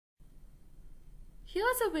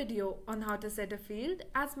Here's a video on how to set a field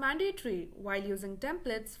as mandatory while using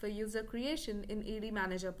templates for user creation in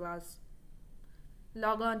ADManager Plus.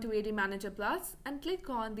 Log on to ADManager Plus and click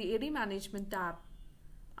on the AD Management tab.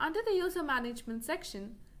 Under the User Management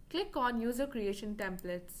section, click on User Creation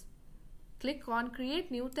Templates. Click on Create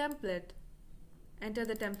New Template. Enter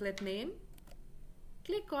the template name.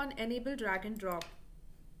 Click on Enable Drag and Drop.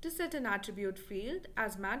 To set an attribute field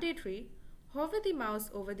as mandatory, hover the mouse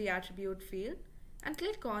over the attribute field and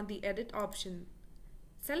click on the Edit option.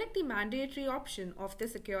 Select the mandatory option of the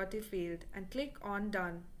security field and click on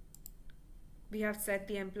Done. We have set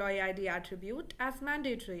the employee ID attribute as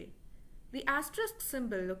mandatory. The asterisk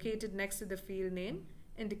symbol located next to the field name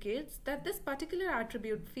indicates that this particular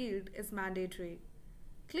attribute field is mandatory.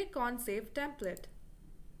 Click on Save Template.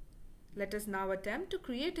 Let us now attempt to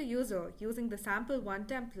create a user using the Sample1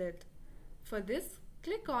 template. For this,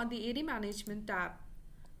 click on the AD Management tab.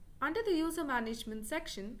 Under the User Management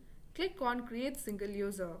section, click on Create Single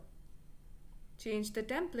User. Change the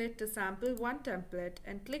template to Sample1 template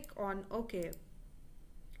and click on OK.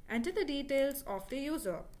 Enter the details of the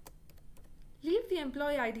user. Leave the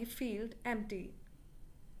employee ID field empty.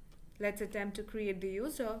 Let's attempt to create the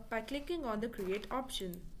user by clicking on the Create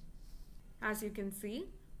option. As you can see,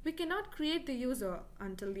 we cannot create the user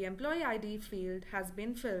until the employee ID field has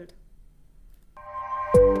been filled.